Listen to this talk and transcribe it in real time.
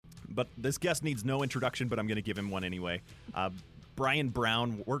but this guest needs no introduction, but I'm going to give him one anyway. Bryan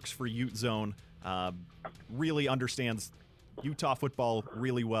Brown works for UteZone, really understands Utah football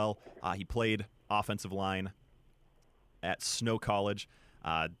really well. He played offensive line at Snow College.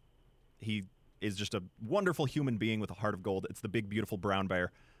 He is just a wonderful human being with a heart of gold. It's the big, beautiful brown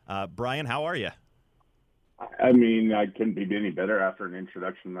bear. Bryan, how are you? I mean, I couldn't be any better after an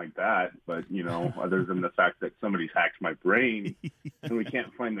introduction like that. But, other than the fact that somebody's hacked my brain and we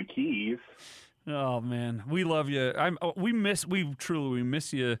can't find the keys. Oh, man. We love you. We truly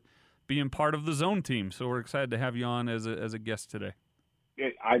miss you being part of the Zone team. So we're excited to have you on as a guest today.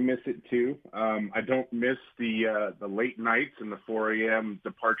 I miss it too. I don't miss the late nights and the 4 a.m.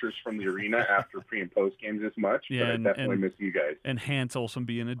 departures from the arena after pre and post games as much. Yeah, but I definitely miss you guys. And Hans Olsen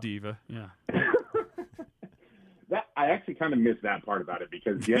being a diva. Yeah. I actually kind of miss that part about it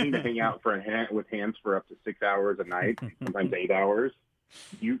because getting to hang out with Hans for up to 6 hours a night, sometimes 8 hours,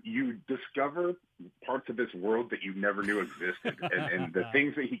 you discover parts of this world that you never knew existed, and the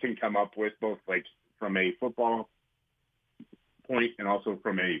things that he can come up with, both like from a football point and also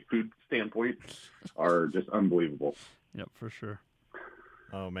from a food standpoint, are just unbelievable. Yep, for sure.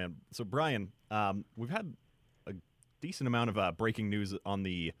 Oh man! So Bryan, we've had a decent amount of breaking news on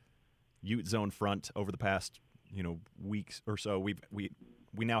the UteZone front over the past weeks or so. We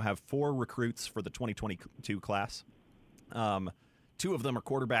now have 4 recruits for the 2022 class. 2 of them are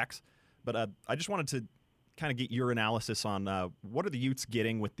quarterbacks, but I just wanted to kind of get your analysis on what are the Utes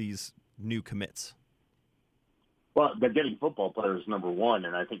getting with these new commits? Well, they're getting football players, number one,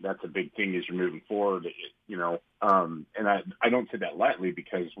 and I think that's a big thing as you're moving forward, and I don't say that lightly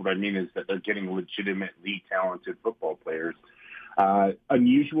because what I mean is that they're getting legitimately talented football players.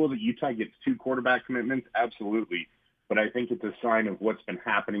 Unusual that Utah gets 2 quarterback commitments, absolutely, but I think it's a sign of what's been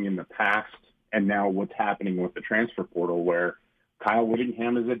happening in the past and now what's happening with the transfer portal where Kyle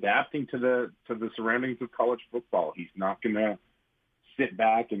Whittingham is adapting to the surroundings of college football. He's not going to sit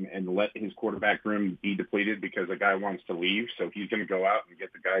back and let his quarterback room be depleted because a guy wants to leave. So he's going to go out and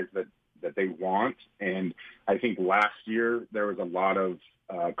get the guys that they want. And I think last year there was a lot of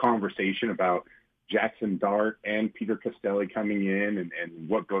conversation about Jackson Dart and Peter Castelli coming in and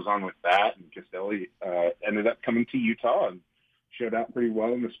what goes on with that. And Castelli ended up coming to Utah and showed out pretty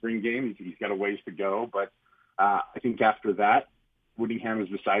well in the spring game. He's got a ways to go. But I think after that, Whittingham has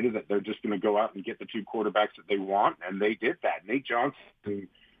decided that they're just going to go out and get the 2 quarterbacks that they want, and they did that. Nate Johnson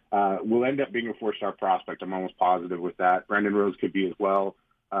will end up being a 4-star prospect. I'm almost positive with that. Brandon Rose could be as well,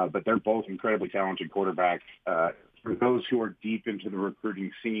 but they're both incredibly talented quarterbacks. For those who are deep into the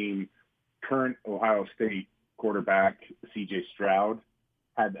recruiting scene, current Ohio State quarterback C.J. Stroud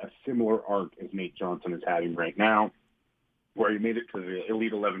had a similar arc as Nate Johnson is having right now, where he made it to the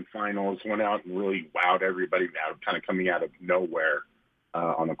Elite 11 finals, went out and really wowed everybody out, kind of coming out of nowhere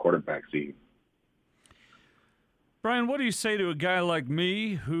on the quarterback scene. Bryan, what do you say to a guy like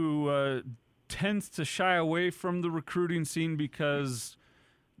me who tends to shy away from the recruiting scene because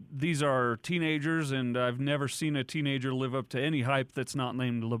these are teenagers and I've never seen a teenager live up to any hype that's not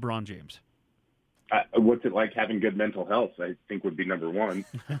named LeBron James? What's it like having good mental health? I think would be number one.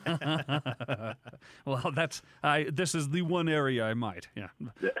 Well, this is the one area I might, yeah.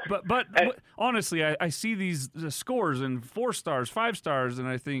 But honestly, I see these scores and 4 stars, 5 stars, and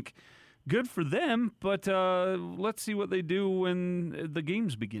I think good for them. But let's see what they do when the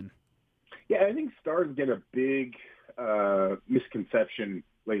games begin. Yeah, I think stars get a big misconception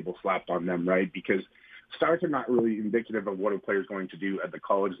label slapped on them, right? Because stars are not really indicative of what a player is going to do at the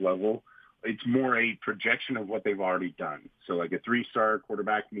college level. It's more a projection of what they've already done. So like a 3-star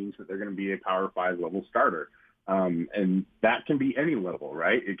quarterback means that they're going to be a Power 5 level starter. And that can be any level,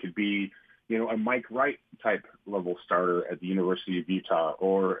 right? It could be, a Mike Wright type level starter at the University of Utah,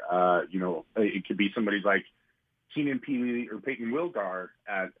 or, it could be somebody like Keenan Peely or Peyton Wilgar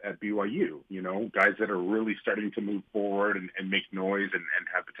at BYU, guys that are really starting to move forward and make noise and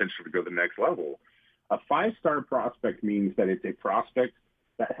have potential to go to the next level. A 5-star prospect means that it's a prospect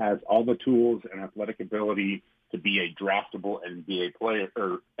that has all the tools and athletic ability to be a draftable NBA player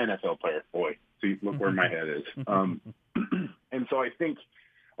or NFL player. Boy, see, look where my head is. And so I think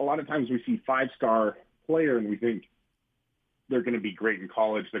a lot of times we see 5-star player and we think they're going to be great in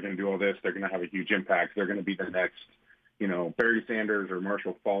college. They're going to do all this. They're going to have a huge impact. They're going to be the next, Barry Sanders or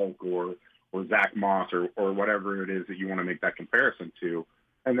Marshall Faulk or Zach Moss or whatever it is that you want to make that comparison to.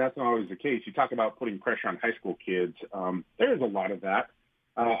 And that's not always the case. You talk about putting pressure on high school kids. There is a lot of that.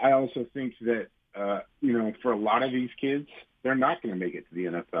 I also think that, for a lot of these kids, they're not going to make it to the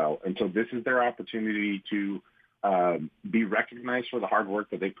NFL. And so this is their opportunity to be recognized for the hard work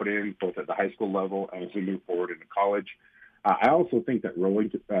that they put in, both at the high school level and as they move forward into college. I also think that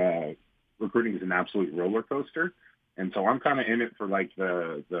recruiting is an absolute roller coaster. And so I'm kind of in it for like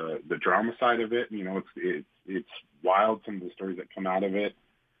the drama side of it. You know, it's wild, some of the stories that come out of it.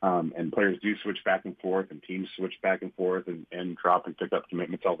 And players do switch back and forth, and teams switch back and forth, and drop and pick up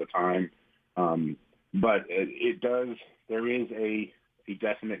commitments all the time. But there is a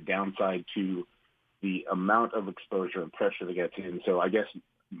definite downside to the amount of exposure and pressure that gets in. So I guess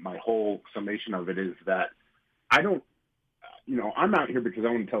my whole summation of it is that I'm out here because I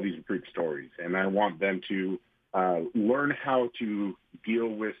want to tell these recruit stories, and I want them to learn how to deal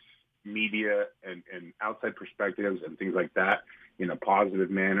with media and outside perspectives and things like that in a positive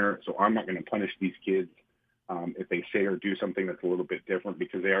manner. So I'm not going to punish these kids if they say or do something that's a little bit different,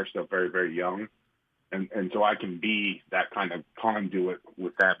 because they are still very, very young. And so I can be that kind of conduit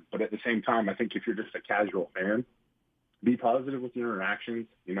with that. But at the same time, I think if you're just a casual fan, be positive with your interactions,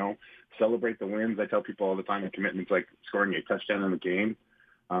 celebrate the wins. I tell people all the time, a commitment's like scoring a touchdown in a game.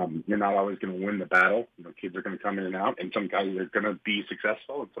 You're not always going to win the battle. Kids are going to come in and out, and some guys are going to be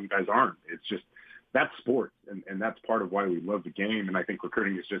successful and some guys aren't. It's just, that's sports, and that's part of why we love the game. And I think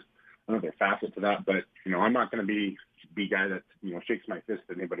recruiting is just another facet to that. But, I'm not going to be guy that, shakes my fist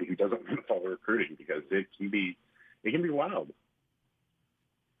at anybody who doesn't want to follow recruiting, because it can be wild.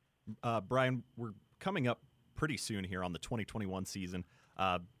 Bryan, we're coming up pretty soon here on the 2021 season.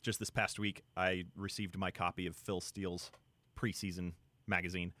 Just this past week, I received my copy of Phil Steele's preseason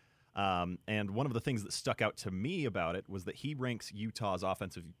magazine. And one of the things that stuck out to me about it was that he ranks Utah's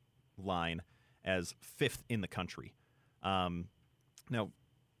offensive line as 5th in the country. Now,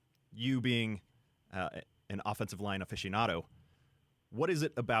 you being an offensive line aficionado, what is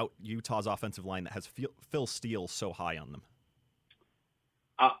it about Utah's offensive line that has Phil Steele so high on them?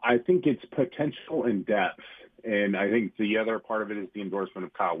 I think it's potential and depth. And I think the other part of it is the endorsement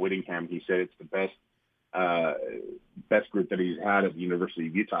of Kyle Whittingham. He said it's the best group that he's had at the University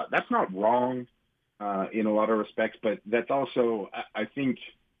of Utah. That's not wrong in a lot of respects, but that's also, I think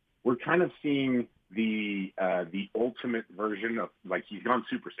we're kind of seeing the ultimate version of, like, he's gone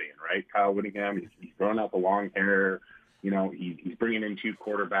Super Saiyan, right? Kyle Whittingham, he's growing out the long hair. He's bringing in 2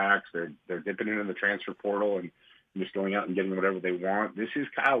 quarterbacks. They're dipping into the transfer portal and just going out and getting whatever they want. This is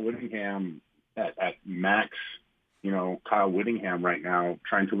Kyle Whittingham at max, Kyle Whittingham right now,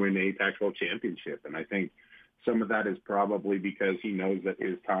 trying to win the Pac-12 championship. And I think some of that is probably because he knows that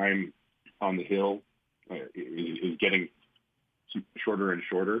his time on the Hill is getting shorter and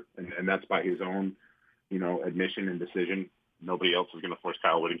shorter, and that's by his own, admission and decision. Nobody else is going to force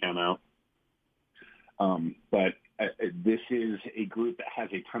Kyle Whittingham out. But this is a group that has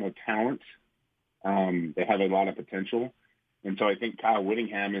a ton of talent. They have a lot of potential. And so I think Kyle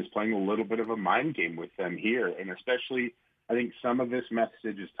Whittingham is playing a little bit of a mind game with them here. And especially, I think some of this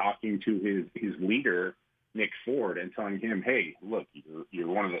message is talking to his leader, Nick Ford, and telling him, hey, look, you're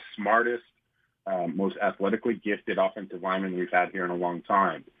one of the smartest, most athletically gifted offensive linemen we've had here in a long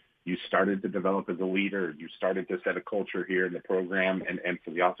time. You started to develop as a leader. You started to set a culture here in the program and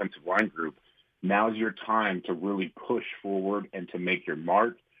for the offensive line group. Now's your time to really push forward and to make your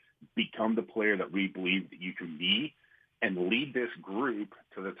mark, become the player that we believe that you can be, and lead this group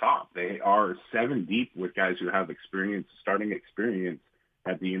to the top. They are 7 deep with guys who have starting experience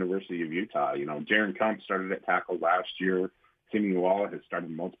at the University of Utah. Jaron Kump started at tackle last year. Simi Walla has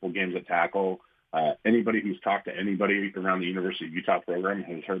started multiple games at tackle. Anybody who's talked to anybody around the University of Utah program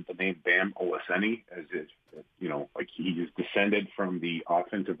has heard the name Bam Olaseni, as if, like he is descended from the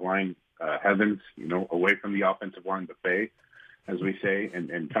offensive line heavens, away from the offensive line buffet, as we say,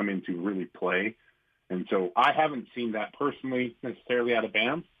 and come in to really play. And so I haven't seen that personally necessarily out of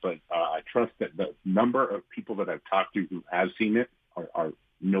Bam, but I trust that the number of people that I've talked to who have seen it are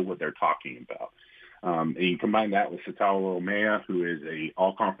know what they're talking about. And you combine that with Satalo Omea, who is a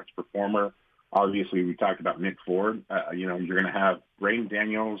all-conference performer. Obviously, we talked about Nick Ford. You're going to have Braden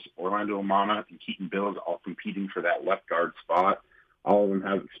Daniels, Orlando Amana, and Keaton Bills all competing for that left guard spot. All of them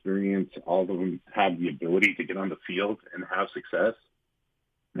have experience. All of them have the ability to get on the field and have success.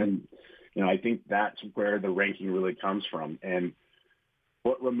 And I think that's where the ranking really comes from. And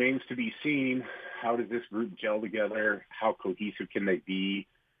what remains to be seen, how does this group gel together? How cohesive can they be?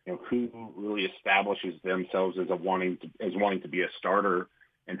 Who really establishes themselves as wanting to be a starter,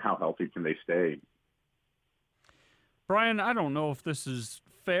 and how healthy can they stay? Bryan, I don't know if this is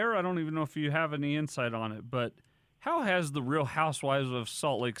fair. I don't even know if you have any insight on it, but how has the Real Housewives of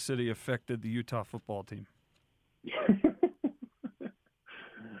Salt Lake City affected the Utah football team?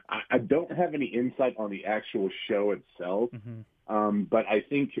 I don't have any insight on the actual show itself, but I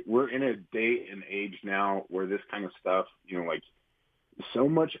think we're in a day and age now where this kind of stuff, like so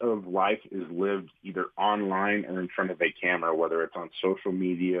much of life is lived either online or in front of a camera, whether it's on social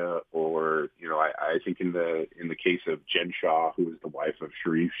media or, I think in the case of Jen Shaw, who is the wife of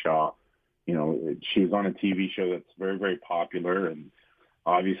Sharif Shaw, she was on a TV show that's very, very popular. And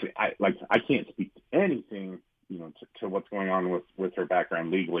obviously I can't speak to anything, to what's going on with her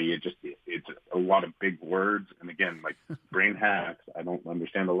background legally. It's a lot of big words. And again, like brain hacks, I don't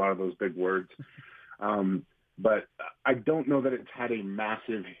understand a lot of those big words. But I don't know that it's had a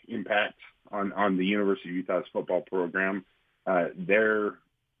massive impact on the University of Utah's football program. They're,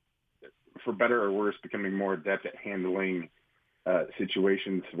 for better or worse, becoming more adept at handling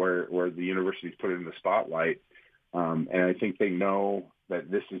situations where the university's put it in the spotlight. And I think they know that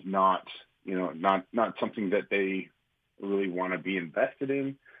this is not something that they really want to be invested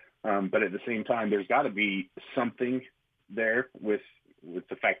in. But at the same time, there's got to be something there with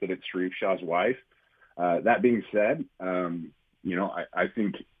the fact that it's Sharif Shah's wife. That being said, I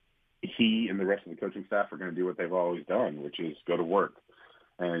think he and the rest of the coaching staff are going to do what they've always done, which is go to work.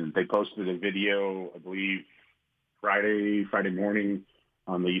 And they posted a video, I believe, Friday morning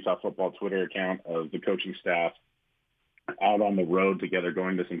on the Utah football Twitter account of the coaching staff out on the road together,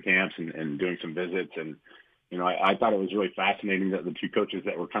 going to some camps and doing some visits. And, I thought it was really fascinating that the two coaches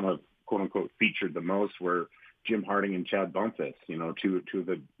that were kind of, quote unquote, featured the most were Jim Harding and Chad Bumpus, two of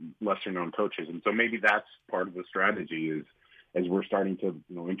the lesser known coaches. And so maybe that's part of the strategy is as we're starting to,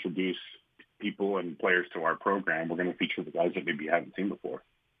 introduce people and players to our program, we're going to feature the guys that maybe you haven't seen before.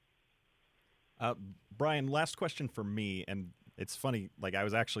 Bryan, last question for me. And it's funny, like I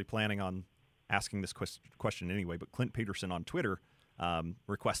was actually planning on asking this question anyway, but Clint Peterson on Twitter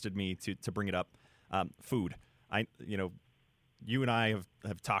requested me to bring it up. Food. You and I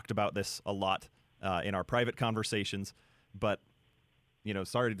have talked about this a lot in our private conversations, but,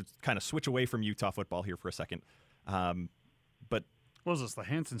 sorry to kind of switch away from Utah football here for a second. But was this the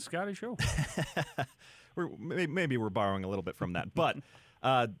Hanson Scotty show? Maybe we're borrowing a little bit from that, but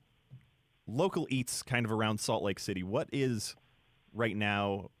local eats kind of around Salt Lake City. What is right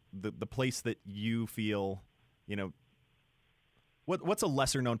now the place that you feel, what's a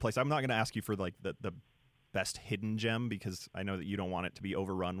lesser known place? I'm not going to ask you for like the best hidden gem because I know that you don't want it to be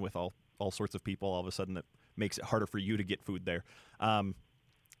overrun with all sorts of people all of a sudden that makes it harder for you to get food there.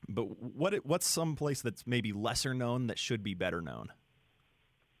 But what's some place that's maybe lesser known that should be better known?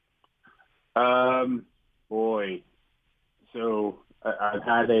 So I've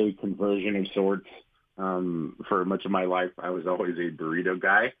had a conversion of sorts. For much of my life, I was always a burrito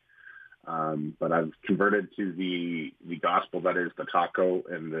guy. But I've converted to the gospel that is the taco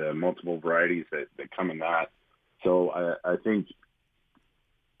and the multiple varieties that come in that. So I think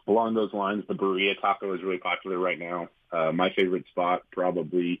along those lines, the burrito taco is really popular right now. My favorite spot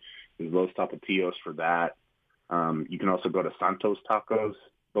probably is Los Tapatios for that. You can also go to Santos Tacos,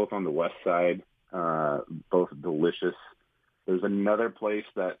 both on the west side, both delicious. There's another place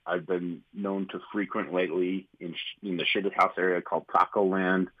that I've been known to frequent lately in the Sugar House area called Taco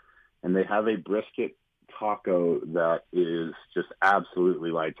Land, and they have a brisket taco that is just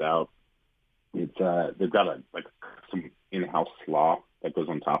absolutely lights out. It's they've got some in-house slaw that goes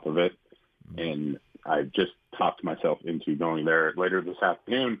on top of it, and I just talked myself into going there later this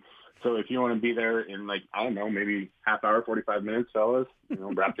afternoon. So if you want to be there in maybe half hour, 45 minutes, fellas,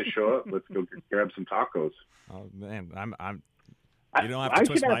 wrap this show up. Let's go grab some tacos. Oh man, I'm. You don't have to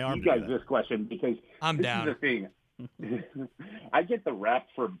twist my arm. I should ask you guys this question because I'm this down. is the thing. I get the rap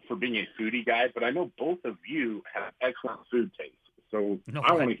for being a foodie guy, but I know both of you have excellent food taste. So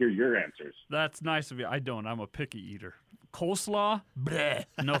I want to hear your answers. That's nice of you. I don't. I'm a picky eater. Coleslaw? Bleh.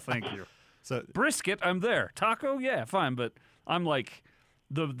 No, thank you. So brisket, I'm there. Taco? Yeah, fine. But I'm like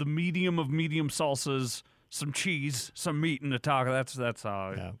the medium of medium salsas, some cheese, some meat in a taco. That's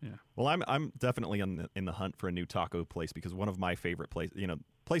how. Yeah. Well, I'm definitely in the hunt for a new taco place because one of my favorite places,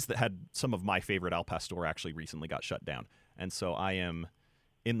 place that had some of my favorite al pastor actually recently got shut down, and so I am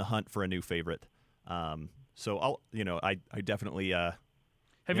in the hunt for a new favorite. So I definitely.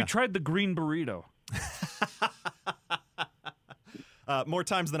 Have you tried the green burrito? More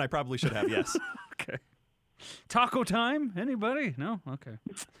times than I probably should have. Yes. Okay. Taco time? Anybody? No. Okay.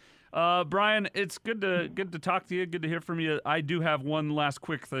 Bryan, it's good to talk to you. Good to hear from you. I do have one last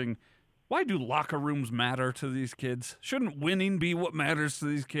quick thing. Why do locker rooms matter to these kids? Shouldn't winning be what matters to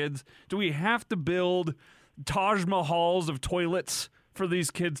these kids? Do we have to build Taj Mahals of toilets for these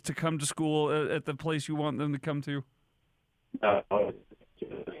kids to come to school at the place you want them to come to? But I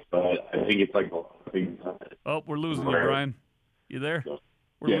think it's like. Oh, we're losing you, Bryan. You there?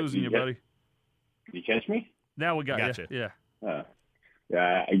 We're losing you, buddy. You catch me? Now we got Gotcha. you. Yeah.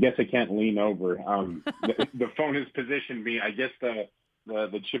 Yeah, I guess I can't lean over. The phone has positioned me. I guess the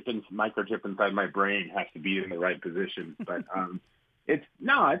microchip inside my brain has to be in the right position. But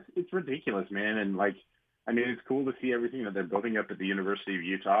it's ridiculous, man. And like, I mean, it's cool to see everything that they're building up at the University of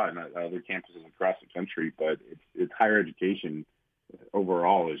Utah and other campuses across the country. But it's higher education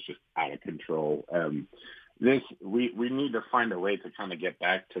overall is just out of control. We need to find a way to kind of get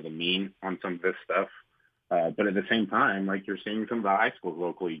back to the mean on some of this stuff. But at the same time, like you're seeing some of the high schools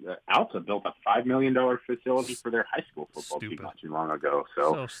locally, Alta built a $5 million facility for their high school football team not too long ago.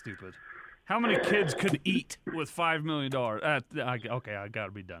 So stupid. How many kids could eat with $5 million? Okay, I got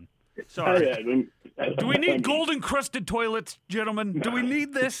to be done. Sorry. Do we need golden-crusted toilets, gentlemen? Do we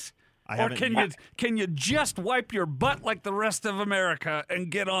need this? Or can you just wipe your butt like the rest of America and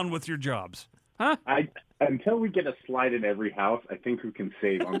get on with your jobs? Huh? Until we get a slide in every house, I think we can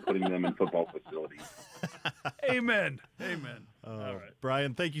save on putting them in football facilities. Amen. All right.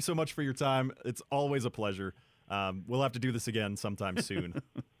 Bryan, thank you so much for your time. It's always a pleasure. We'll have to do this again sometime soon.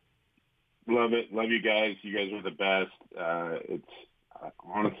 Love it. Love you guys. You guys are the best.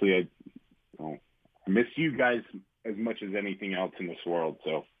 Honestly, I miss you guys as much as anything else in this world.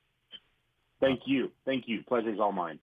 So thank you. Pleasure's all mine.